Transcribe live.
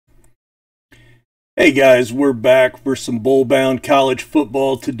Hey guys, we're back for some bowl-bound college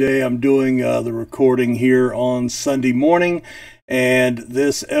football today. I'm doing the recording here on Sunday morning, and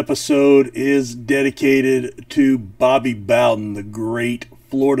this episode is dedicated to Bobby Bowden, the great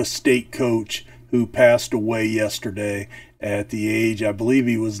Florida State coach who passed away yesterday at the age, I believe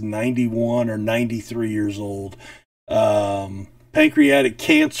he was 91 or 93 years old. Pancreatic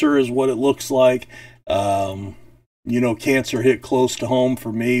cancer is what it looks like. Cancer hit close to home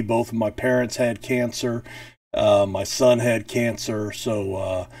for me. Both of my parents had cancer. My son had cancer.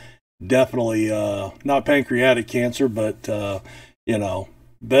 So definitely not pancreatic cancer, but,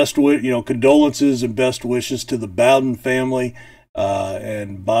 condolences and best wishes to the Bowden family.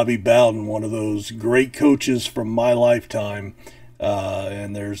 And Bobby Bowden, one of those great coaches from my lifetime.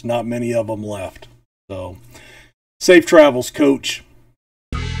 And there's not many of them left. So safe travels, Coach.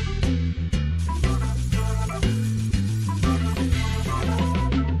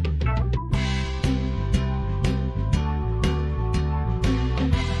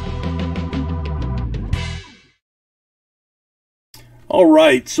 All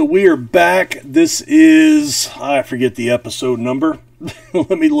right, so we are back. This is, I forget the episode number.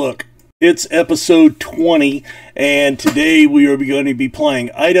 Let me look. It's episode 20, and today we are going to be playing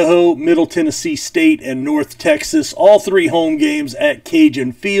Idaho, Middle Tennessee State, and North Texas, all three home games at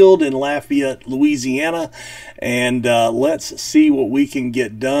Cajun Field in Lafayette, Louisiana. And let's see what we can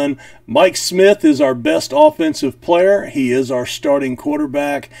get done. Mike Smith is our best offensive player. He is our starting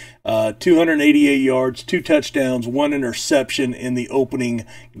quarterback. 288 yards, 2 touchdowns, 1 interception in the opening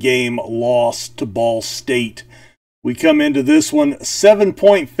game loss to Ball State. We come into this one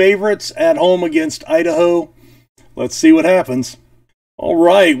 7-point favorites at home against Idaho. Let's see what happens. All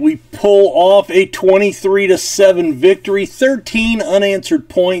right, we pull off a 23-7 victory, 13 unanswered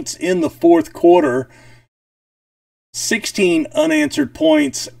points in the fourth quarter. 16 unanswered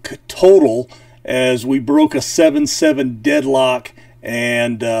points total as we broke a 7-7 deadlock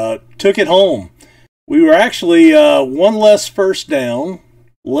and took it home. We were actually one less first down,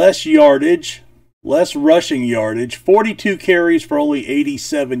 less yardage, less rushing yardage, 42 carries for only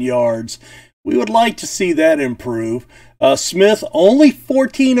 87 yards. We would like to see that improve. Smith only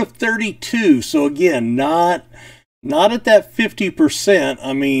 14 of 32, so again, not at that 50%.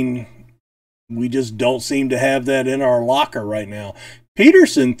 I mean, we just don't seem to have that in our locker right now.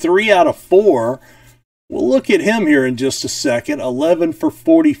 Peterson, 3 out of 4. We'll look at him here in just a second. 11 for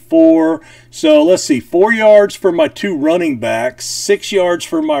 44. So let's see, 4 yards for my 2 running backs, 6 yards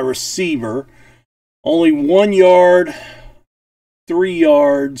for my receiver, only 1 yard, 3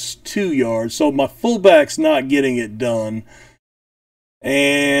 yards, 2 yards. So my fullback's not getting it done.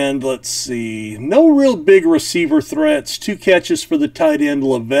 And let's see, no real big receiver threats. 2 catches for the tight end,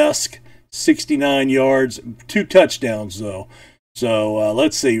 Levesque, 69 yards, 2 touchdowns though. So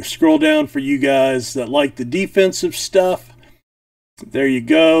let's see, scroll down for you guys that like the defensive stuff. There you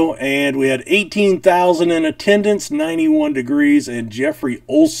go. And we had 18,000 in attendance, 91 degrees, and Jeffrey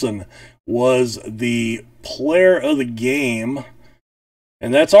Olson was the player of the game.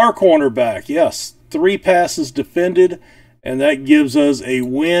 And that's our cornerback. Yes, 3 passes defended, and that gives us a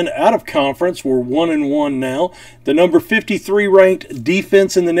win out of conference. We're 1-1 now. The number 53 ranked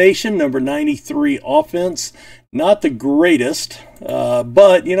defense in the nation, number 93 offense. Not the greatest,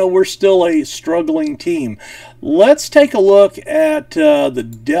 but, we're still a struggling team. Let's take a look at the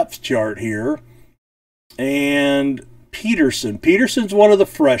depth chart here. And Peterson's one of the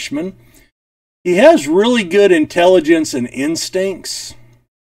freshmen. He has really good intelligence and instincts.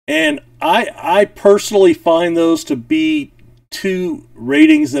 And I personally find those to be 2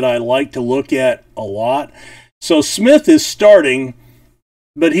 ratings that I like to look at a lot. So Smith is starting,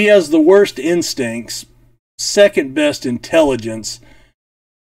 but he has the worst instincts, second best intelligence.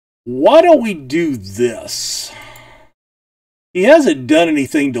 Why don't we do this? He hasn't done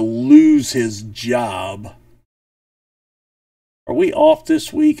anything to lose his job. Are we off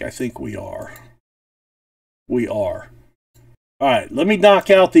this week? I think we are. We are. All right, let me knock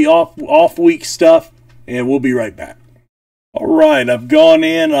out the off week stuff, and we'll be right back. All right, I've gone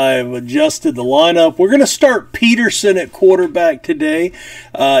in, I've adjusted the lineup. We're going to start Peterson at quarterback today.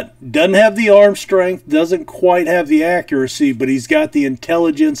 Doesn't have the arm strength, doesn't quite have the accuracy, but he's got the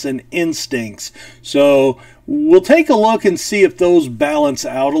intelligence and instincts. So we'll take a look and see if those balance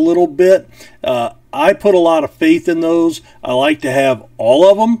out a little bit. I put a lot of faith in those. I like to have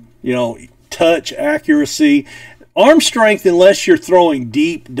all of them, touch, accuracy. Arm strength, unless you're throwing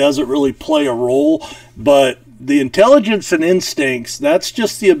deep, doesn't really play a role, but the intelligence and instincts, that's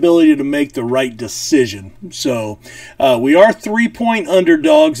just the ability to make the right decision. So we are 3-point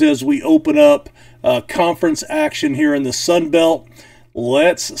underdogs as we open up conference action here in the Sunbelt.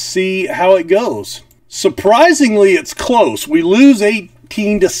 Let's see how it goes. Surprisingly, it's close. We lose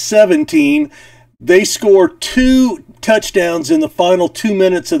 18-17. They score 2 touchdowns in the final 2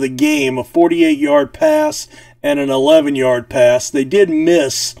 minutes of the game, a 48-yard pass and an 11-yard pass. They did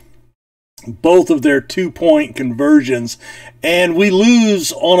miss both of their 2-point conversions, and we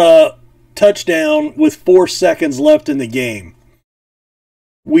lose on a touchdown with 4 seconds left in the game.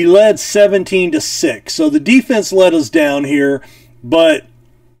 We led 17-6, so the defense let us down here, but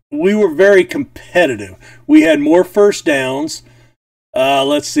we were very competitive. We had more first downs.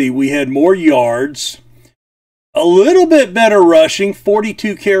 Let's see, we had more yards. A little bit better rushing,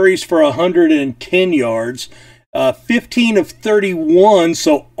 42 carries for 110 yards. 15 of 31,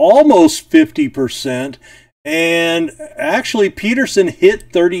 so almost 50%. And actually, Peterson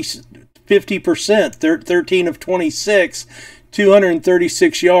hit 50%, 13 of 26,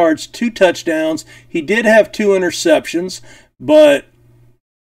 236 yards, 2 touchdowns. He did have 2 interceptions, but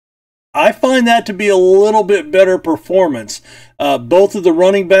I find that to be a little bit better performance. Both of the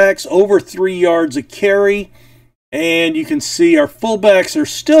running backs over 3 yards a carry, and you can see our fullbacks are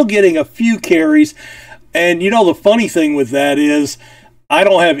still getting a few carries. And you know, the funny thing with that is I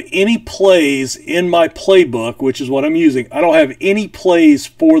don't have any plays in my playbook, which is what I'm using. I don't have any plays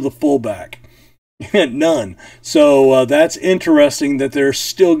for the fullback. None. So that's interesting that they're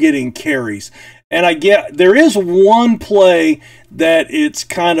still getting carries. And there is one play that it's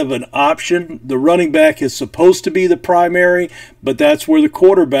kind of an option. The running back is supposed to be the primary, but that's where the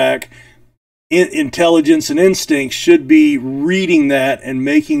quarterback intelligence and instinct should be reading that and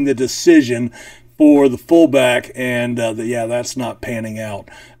making the decision for the fullback, and yeah, that's not panning out.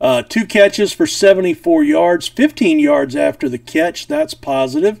 2 catches for 74 yards, 15 yards after the catch. That's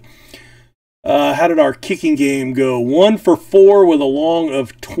positive. How did our kicking game go? 1 for 4 with a long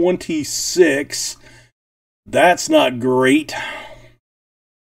of 26. That's not great.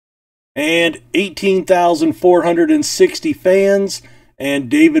 And 18,460 fans. And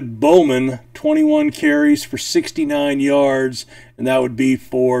David Bowman, 21 carries for 69 yards, and that would be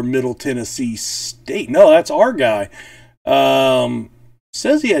for Middle Tennessee State. No, that's our guy.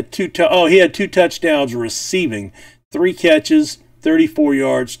 Says he had 2 touchdowns receiving, 3 catches, 34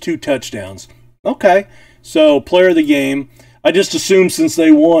 yards, 2 touchdowns. Okay, so player of the game. I just assumed since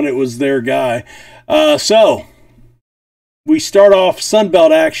they won it was their guy. So we start off Sunbelt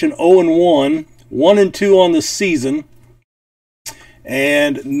action 0-1, 1-2 on the season.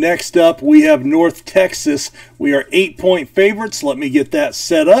 And next up, we have North Texas. We are 8-point favorites. Let me get that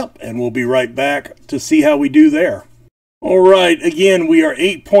set up, and we'll be right back to see how we do there. All right, again, we are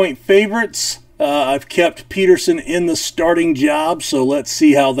 8-point favorites. I've kept Peterson in the starting job, so let's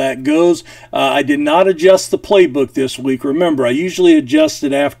see how that goes. I did not adjust the playbook this week. Remember, I usually adjust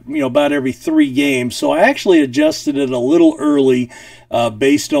it after, about every 3 games, so I actually adjusted it a little early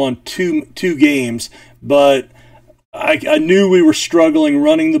based on two games, but I knew we were struggling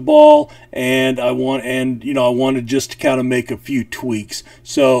running the ball, and I wanted just to kind of make a few tweaks.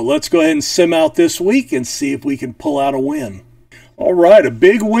 So let's go ahead and sim out this week and see if we can pull out a win. All right, a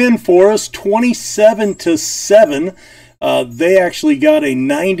big win for us, 27-7. They actually got a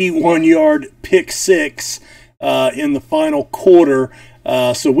 91-yard pick 6 in the final quarter.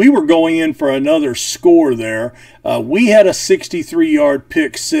 So we were going in for another score there. We had a 63-yard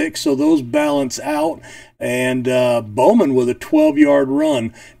pick 6, so those balance out. And Bowman with a 12-yard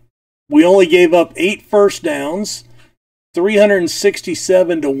run. We only gave up 8 first downs,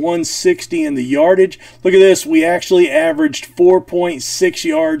 367 to 160 in the yardage. Look at this. We actually averaged 4.6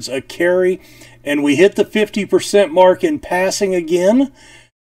 yards a carry, and we hit the 50% mark in passing again.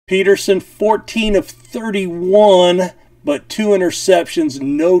 Peterson, 14 of 31, but 2 interceptions,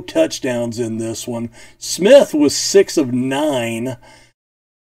 no touchdowns in this one. Smith was 6 of 9.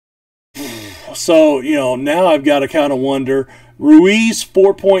 So, now I've got to kind of wonder. Ruiz,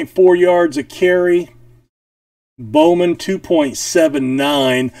 4.4 yards a carry. Bowman,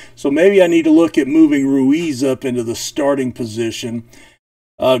 2.79. So maybe I need to look at moving Ruiz up into the starting position.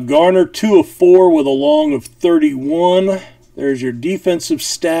 Garner, 2 of 4 with a long of 31. There's your defensive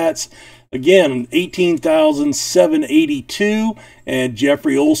stats. Again, 18,782. And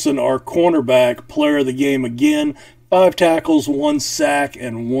Jeffrey Olsen, our cornerback, player of the game again. 5 tackles, 1 sack,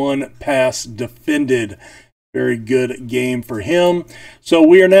 and 1 pass defended. Very good game for him. So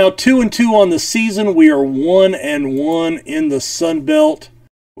we are now 2-2 on the season. We are 1-1 in the Sun Belt,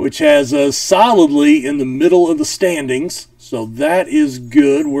 which has us solidly in the middle of the standings. So that is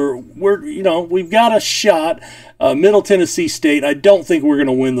good. We've got a shot. Middle Tennessee State, I don't think we're going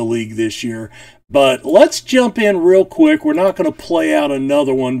to win the league this year. But let's jump in real quick. We're not going to play out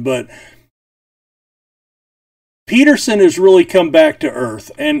another one, but Peterson has really come back to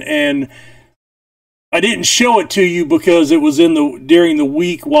earth, and I didn't show it to you because it was during the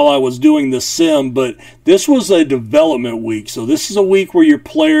week while I was doing the sim, but this was a development week. So this is a week where your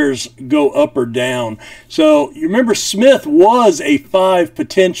players go up or down. So you remember Smith was a 5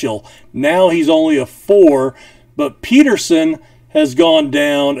 potential. Now he's only a 4, but Peterson has gone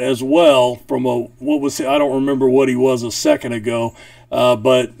down as well from I don't remember what he was a second ago,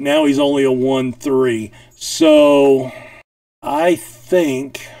 but now he's only a 1-3. So I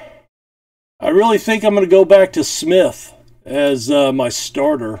really think I'm going to go back to Smith as my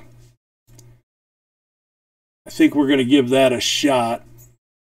starter. I think we're going to give that a shot.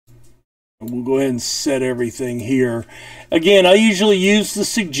 We'll go ahead and set everything here. Again, I usually use the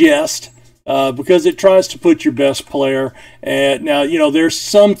suggest because it tries to put your best player. And now, there's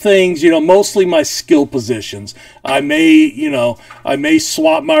some things, mostly my skill positions. I may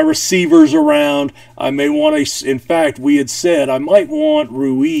swap my receivers around. I may want to, in fact, we had said I might want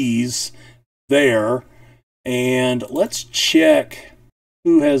Ruiz there, and let's check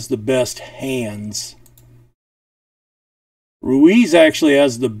who has the best hands. Ruiz actually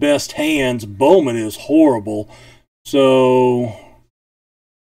has the best hands. Bowman is horrible. So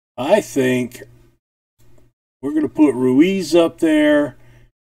I think we're going to put Ruiz up there,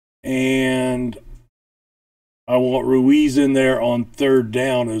 and I want Ruiz in there on 3rd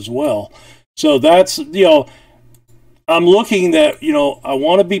down as well. So that's, I'm looking that, I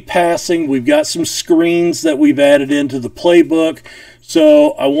want to be passing. We've got some screens that we've added into the playbook.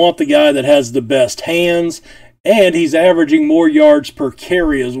 So I want the guy that has the best hands, and he's averaging more yards per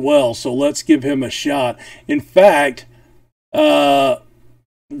carry as well. So let's give him a shot. In fact,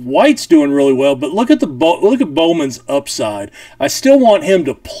 White's doing really well, but look at Bowman's upside. I still want him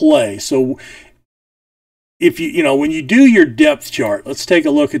to play. So if when you do your depth chart, let's take a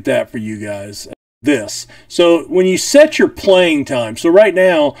look at that for you guys. So when you set your playing time, so right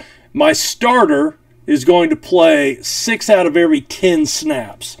now my starter is going to play 6 out of every 10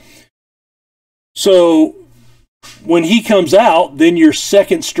 snaps. So when he comes out, then your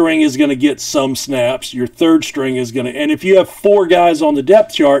second string is going to get some snaps. Your third string is going to, and if you have 4 guys on the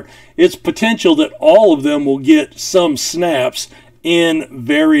depth chart, it's potential that all of them will get some snaps in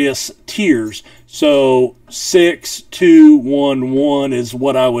various tiers. So 6, 2, 1, 1 is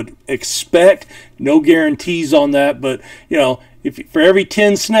what I would expect. No guarantees on that, but if for every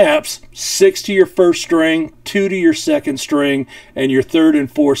 10 snaps, 6 to your first string, 2 to your second string, and your third and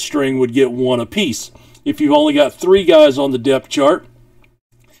fourth string would get 1 apiece. If you've only got 3 guys on the depth chart,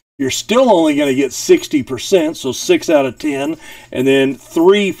 you're still only going to get 60%, so 6 out of 10, and then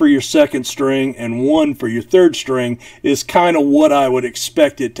 3 for your second string and 1 for your third string is kind of what I would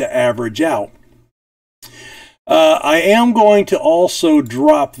expect it to average out. I am going to also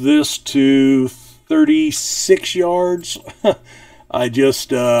drop this to 36 yards. I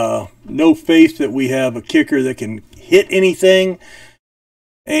just, no faith that we have a kicker that can hit anything.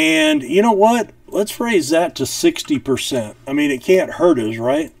 And you know what? Let's raise that to 60%. I mean, it can't hurt us,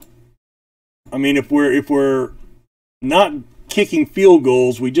 right? I mean, if we're not kicking field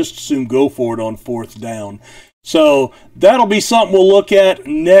goals, we just assume go for it on 4th down. So that'll be something we'll look at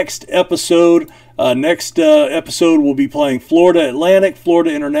next episode. Next episode, we'll be playing Florida Atlantic,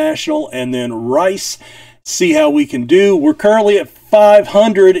 Florida International, and then Rice. See how we can do. We're currently at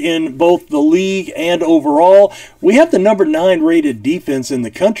 500 in both the league and overall. We have the number 9 rated defense in the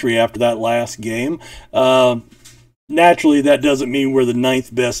country after that last game. Naturally, that doesn't mean we're the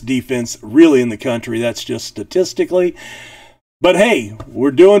 9th best defense really in the country. That's just statistically. But hey, we're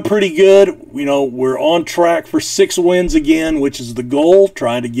doing pretty good. We're on track for 6 wins again, which is the goal,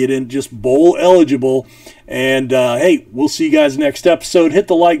 trying to get in just bowl eligible. And hey, we'll see you guys next episode. Hit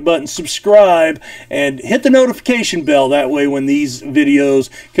the like button, subscribe, and hit the notification bell. That way when these videos,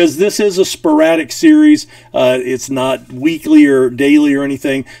 because this is a sporadic series, it's not weekly or daily or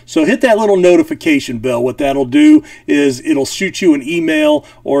anything. So hit that little notification bell. What that'll do is it'll shoot you an email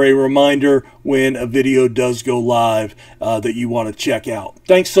or a reminder when a video does go live that you want to check out.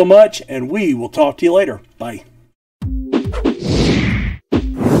 Thanks so much, and we will talk to you later. Bye.